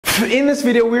In this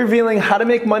video, we're revealing how to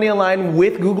make money online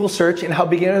with Google search and how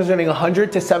beginners are earning $100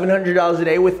 to $700 a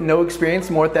day with no experience.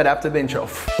 More with that after the intro.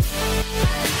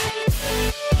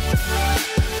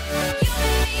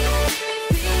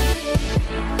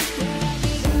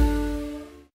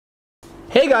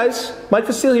 Hey guys, Mike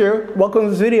Vestil here. Welcome to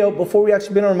this video. Before we actually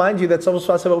begin, to remind you that several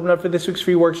spots have opened up for this week's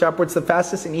free workshop where it's the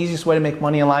fastest and easiest way to make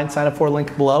money online. Sign up for a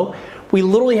link below. We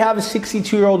literally have a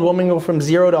 62-year-old woman go from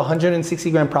 0 to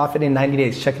 160 grand profit in 90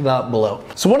 days. Check it out below.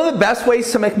 So one of the best ways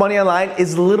to make money online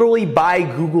is literally by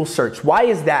Google search. Why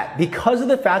is that? Because of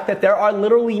the fact that there are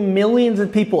literally millions of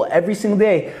people every single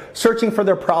day searching for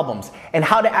their problems and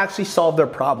how to actually solve their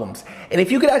problems. And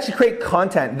if you could actually create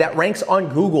content that ranks on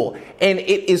Google and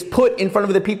it is put in front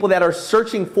of the people that are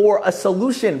searching for a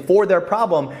solution for their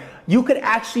problem, you could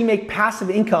actually make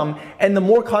passive income, and the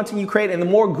more content you create and the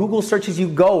more Google searches you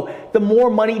go, the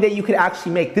more money that you could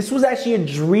actually make. This was actually a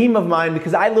dream of mine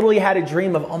because I literally had a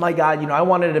dream of, oh my God, I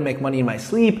wanted to make money in my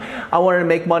sleep. I wanted to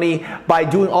make money by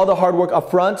doing all the hard work up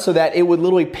front so that it would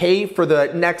literally pay for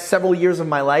the next several years of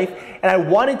my life. And I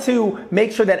wanted to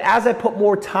make sure that as I put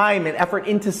more time and effort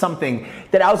into something,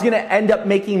 that I was gonna end up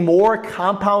making more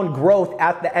compound growth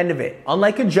at the end of it.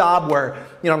 Unlike a job where,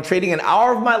 I'm trading an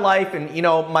hour of my life and,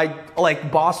 my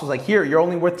boss was like, here, you're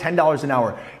only worth $10 an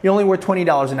hour. You're only worth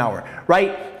 $20 an hour,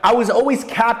 right? I was always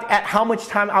capped at how much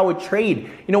time I would trade.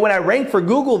 When I ranked for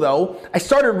Google though, I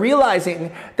started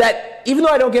realizing that even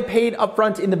though I don't get paid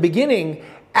upfront in the beginning,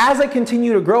 as I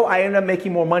continue to grow, I end up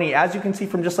making more money. As you can see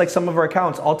from just like some of our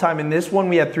accounts, all time in this one,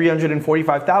 we had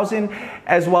 345,000,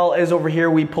 as well as over here,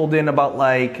 we pulled in about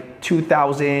like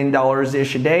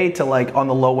 $2,000-ish a day to like on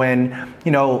the low end,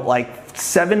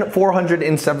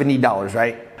 $470,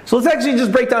 right? So let's actually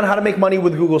just break down how to make money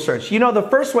with Google search. The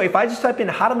first way, if I just type in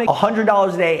how to make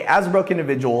 $100 a day as a broke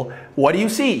individual, what do you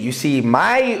see? You see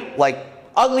my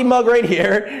ugly mug right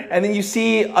here, and then you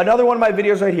see another one of my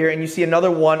videos right here, and you see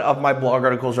another one of my blog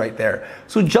articles right there.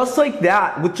 So just like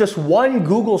that, with just one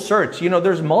Google search,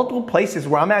 there's multiple places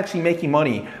where I'm actually making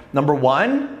money. Number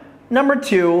one, number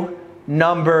two,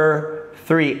 number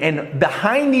three. And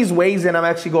behind these ways that I'm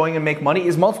actually going and make money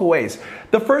is multiple ways.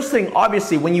 The first thing,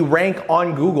 obviously, when you rank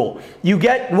on Google, you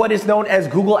get what is known as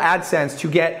Google AdSense to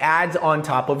get ads on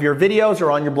top of your videos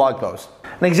or on your blog post.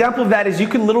 An example of that is you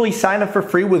can literally sign up for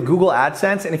free with Google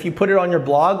AdSense, and if you put it on your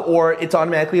blog or it's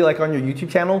automatically like on your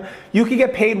YouTube channel, you can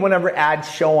get paid whenever ads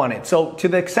show on it. So to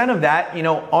the extent of that,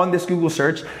 on this Google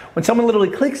search, when someone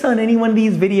literally clicks on any one of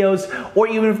these videos, or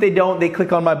even if they don't, they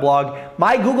click on my blog,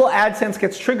 my Google AdSense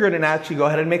gets triggered and I actually go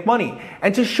ahead and make money.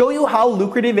 And to show you how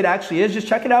lucrative it actually is, just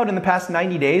check it out in the past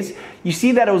 90 days. You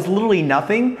see that it was literally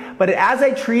nothing, but as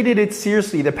I treated it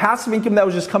seriously, the passive income that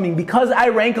was just coming because I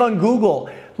rank on Google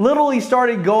literally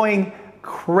started going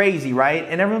crazy, right?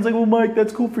 And everyone's like, well, Mike,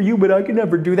 that's cool for you, but I can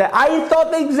never do that. I thought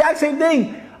the exact same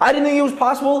thing. I didn't think it was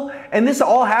possible. And this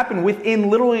all happened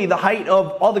within literally the height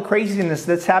of all the craziness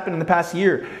that's happened in the past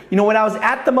year. When I was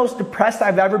at the most depressed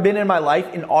I've ever been in my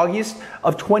life in August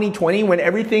of 2020, when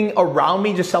everything around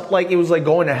me just felt like it was like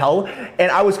going to hell,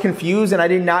 and I was confused and I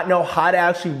did not know how to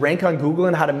actually rank on Google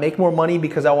and how to make more money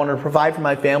because I wanted to provide for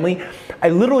my family, I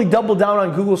literally doubled down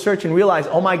on Google search and realized,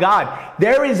 oh my God,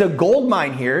 there is a gold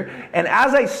mine here. And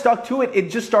as I stuck to it, it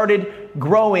just started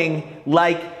growing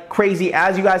like crazy,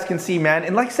 as you guys can see, man.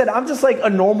 And like I said, I'm just like a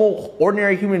normal,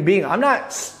 ordinary human being. I'm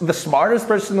not the smartest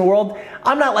person in the world.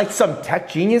 I'm not like some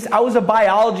tech genius. I was a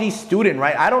biology student,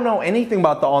 right? I don't know anything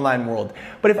about the online world.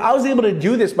 But if I was able to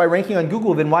do this by ranking on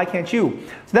Google, then why can't you?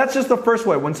 So that's just the first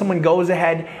way, when someone goes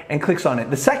ahead and clicks on it.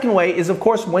 The second way is, of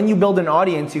course, when you build an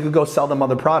audience, you could go sell them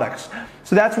other products.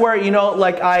 So that's where,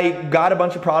 I got a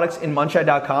bunch of products in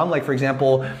munchai.com. Like, for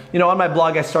example, on my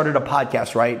blog, I started a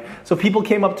podcast, right? So people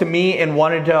came up to me and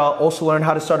wanted to also learn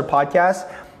how to start a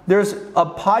podcast. There's a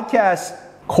podcast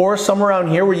course somewhere around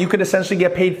here where you could essentially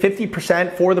get paid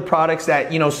 50% for the products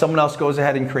that, someone else goes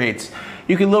ahead and creates.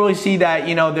 You can literally see that,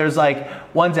 there's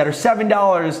like ones that are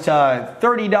 $7 to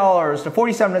 $30 to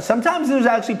 $47. Sometimes there's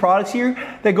actually products here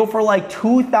that go for like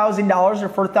 $2,000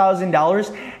 or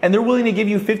 $4,000, and they're willing to give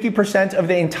you 50% of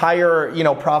the entire,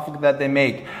 profit that they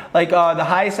make. Like the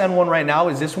highest end one right now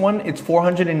is this one. It's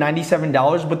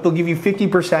 $497, but they'll give you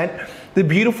 50%. The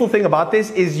beautiful thing about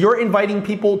this is you're inviting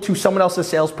people to someone else's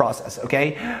sales process,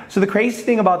 okay? So the crazy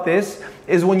thing about this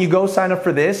is when you go sign up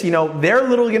for this, they're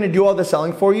literally gonna do all the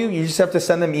selling for you. You just have to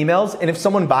send them emails, and if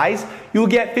someone buys, you will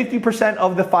get 50%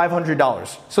 of the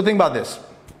 $500. So think about this.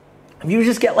 If you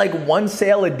just get like one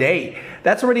sale a day,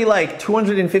 that's already like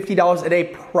 $250 a day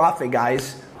profit,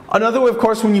 guys. Another way, of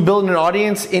course, when you build an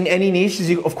audience in any niche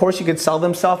is of course you could sell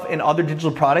them stuff in other digital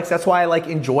products. That's why I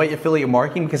enjoy affiliate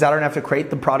marketing, because I don't have to create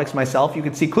the products myself. You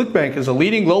can see ClickBank is a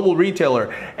leading global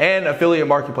retailer and affiliate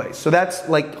marketplace. So that's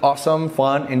awesome,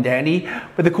 fun, and dandy.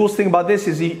 But the coolest thing about this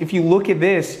is if you look at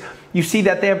this, you see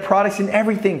that they have products in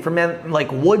everything from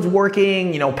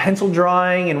woodworking, pencil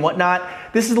drawing and whatnot.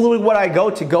 This is literally what I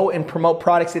go and promote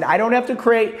products that I don't have to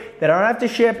create, that I don't have to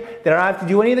ship, that I don't have to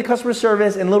do any of the customer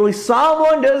service, and literally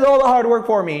someone does all the hard work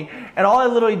for me. And all I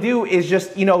literally do is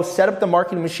just, set up the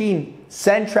marketing machine,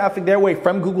 send traffic their way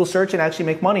from Google search, and actually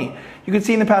make money. You can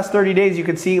see in the past 30 days, you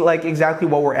can see exactly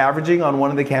what we're averaging on one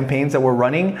of the campaigns that we're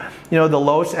running. The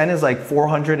lowest end is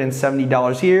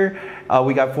 $470 here.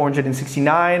 We got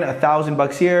 469,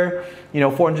 $1,000 here,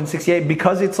 468.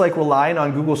 Because it's relying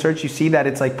on Google search, you see that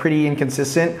it's pretty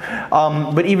inconsistent.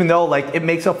 But even though it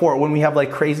makes up for it when we have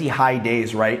crazy high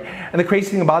days, right? And the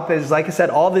crazy thing about this is, like I said,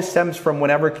 all this stems from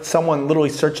whenever someone literally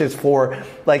searches for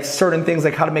certain things,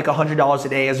 like how to make $100 a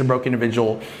day as a broke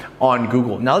individual on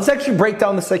Google. Now let's actually break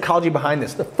down the psychology behind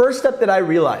this. The first step that I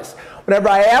realized whenever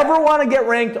I ever want to get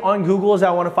ranked on Google is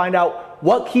I want to find out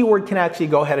what keyword can actually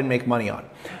go ahead and make money on.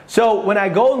 So when I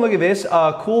go and look at this,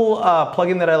 a cool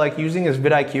plugin that I like using is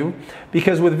vidIQ,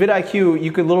 because with vidIQ,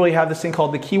 you could literally have this thing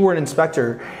called the keyword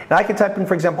inspector. And I could type in,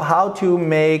 for example, how to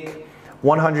make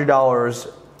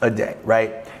 $100 a day,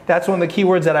 right? That's one of the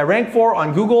keywords that I rank for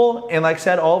on Google. And like I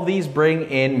said, all of these bring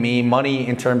in me money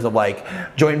in terms of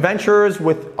joint ventures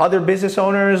with other business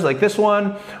owners, like this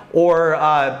one, or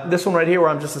this one right here where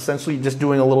I'm just essentially just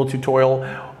doing a little tutorial.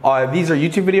 These are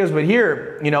YouTube videos, but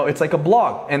here, it's like a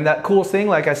blog. And that coolest thing,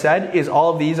 like I said, is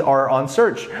all of these are on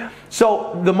search.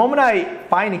 So the moment I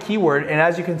find a keyword, and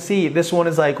as you can see, this one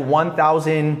is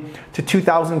 1,000 to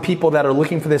 2,000 people that are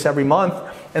looking for this every month,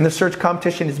 and the search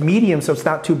competition is medium, so it's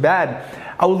not too bad.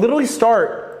 I would literally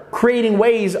start creating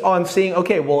ways on saying,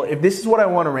 okay, well, if this is what I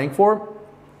want to rank for,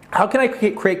 how can I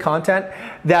create content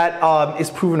that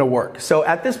is proven to work? So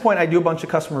at this point, I do a bunch of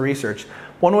customer research.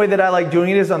 One way that I like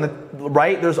doing it is on the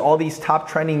right, there's all these top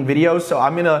trending videos. So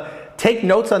I'm gonna take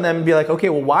notes on them and be like, okay,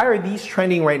 well, why are these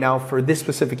trending right now for this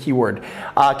specific keyword?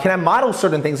 Can I model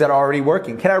certain things that are already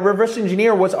working? Can I reverse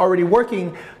engineer what's already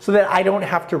working so that I don't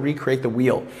have to recreate the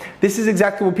wheel? This is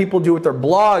exactly what people do with their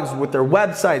blogs, with their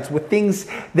websites, with things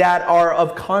that are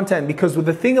of content. Because with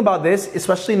the thing about this,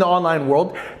 especially in the online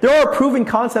world, there are proven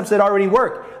concepts that already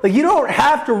work. You don't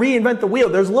have to reinvent the wheel.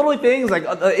 There's literally things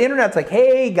the internet's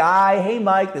hey guy, hey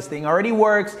Mike, this thing already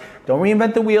works. Don't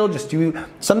reinvent the wheel, just do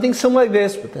something similar like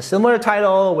this with a similar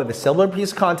title, with a similar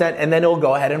piece of content, and then it'll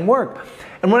go ahead and work.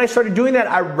 And when I started doing that,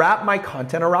 I wrapped my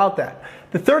content around that.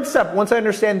 The third step, once I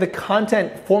understand the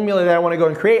content formula that I want to go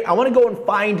and create, I want to go and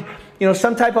find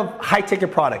some type of high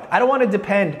ticket product. I don't want to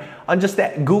depend on just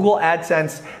that Google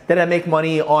AdSense that I make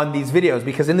money on these videos,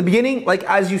 because in the beginning,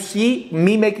 as you see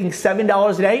me making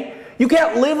 $7 a day, you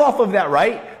can't live off of that,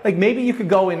 right? Maybe you could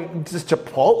go and just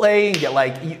Chipotle and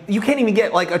get you can't even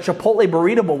get a Chipotle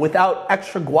burrito without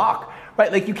extra guac,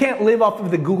 right? You can't live off of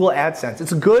the Google AdSense.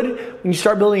 It's good when you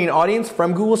start building an audience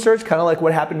from Google search, kind of like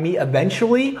what happened to me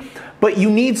eventually, but you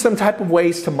need some type of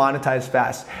ways to monetize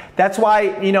fast. That's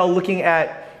why, looking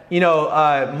at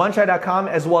Munchai.com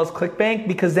as well as ClickBank,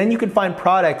 because then you can find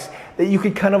products that you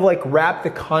could kind of wrap the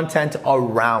content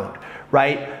around,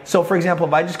 right? So for example,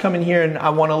 if I just come in here and I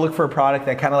want to look for a product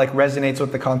that kind of resonates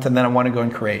with the content that I want to go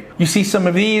and create. You see some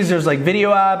of these, there's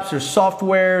video apps, there's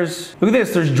softwares. Look at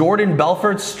this, there's Jordan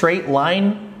Belfort's Straight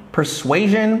Line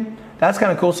Persuasion. That's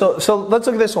kind of cool. So let's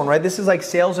look at this one, right? This is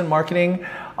sales and marketing,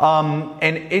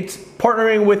 and it's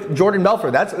partnering with Jordan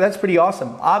Belfort. That's pretty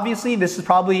awesome. Obviously, this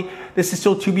is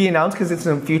still to be announced because it's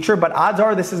in the future, but odds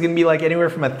are this is going to be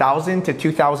anywhere from $1,000 to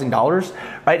 $2,000,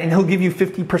 right? And he'll give you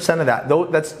 50% of that. Though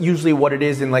that's usually what it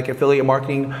is in affiliate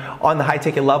marketing on the high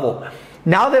ticket level.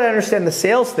 Now that I understand the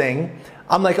sales thing,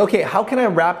 I'm okay, how can I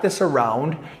wrap this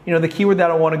around, the keyword that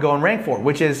I want to go and rank for,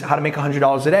 which is how to make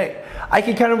 $100 a day. I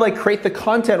can kind of create the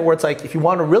content where it's if you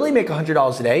want to really make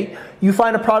 $100 a day, you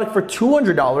find a product for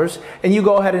 $200 and you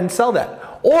go ahead and sell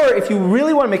that. Or if you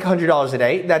really want to make $100 a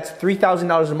day, that's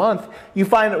 $3,000 a month, you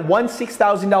find one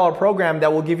 $6,000 program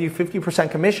that will give you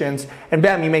 50% commissions, and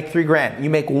bam, you make $3,000. You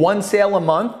make one sale a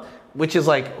month, which is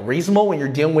reasonable when you're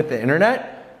dealing with the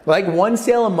internet, one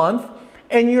sale a month,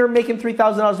 and you're making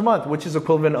 $3,000 a month, which is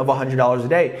equivalent of $100 a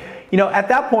day. At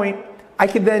that point, I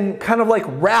could then kind of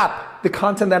wrap the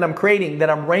content that I'm creating, that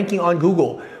I'm ranking on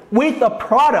Google, with a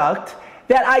product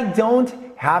that I don't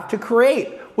have to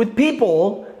create, with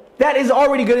people that is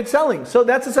already good at selling. So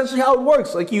that's essentially how it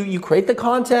works. Like you create the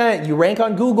content, you rank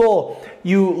on Google,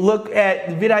 you look at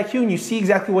vidIQ and you see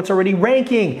exactly what's already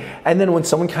ranking. And then when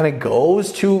someone kind of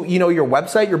goes to, your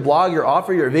website, your blog, your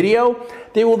offer, your video,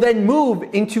 they will then move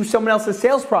into someone else's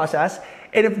sales process.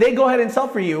 And if they go ahead and sell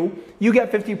for you, you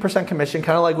get 50% commission,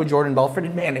 kind of like with Jordan Belfort.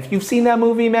 And man, if you've seen that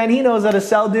movie, man, he knows how to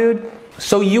sell, dude.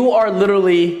 So you are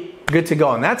literally good to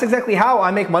go. And that's exactly how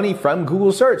I make money from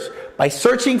Google search. By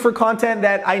searching for content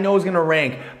that I know is going to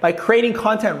rank, by creating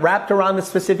content wrapped around the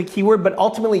specific keyword, but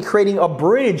ultimately creating a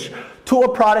bridge to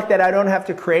a product that I don't have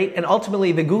to create. And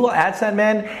ultimately the Google AdSense,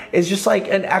 man, is just like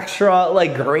an extra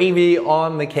like gravy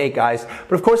on the cake, guys.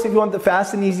 But of course, if you want the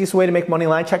fast and easiest way to make money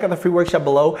online, check out the free workshop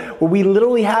below, where we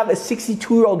literally have a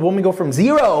 62-year-old woman go from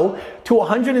 0 to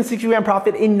 160 grand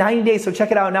profit in 90 days. So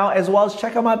check it out now, as well as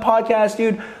check out my podcast,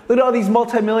 dude. Look at all these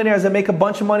multimillionaires that make a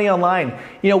bunch of money online.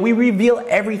 We reveal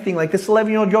everything. Like this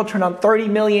 11-year-old girl turned on $30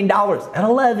 million at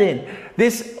 11.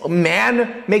 This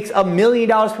man makes $1 million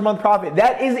per month profit.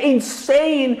 That is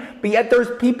insane, but yet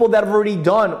there's people that have already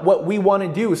done what we want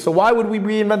to do. So why would we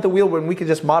reinvent the wheel when we could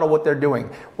just model what they're doing?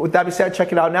 With that being said,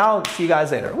 check it out now. See you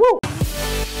guys later. Woo!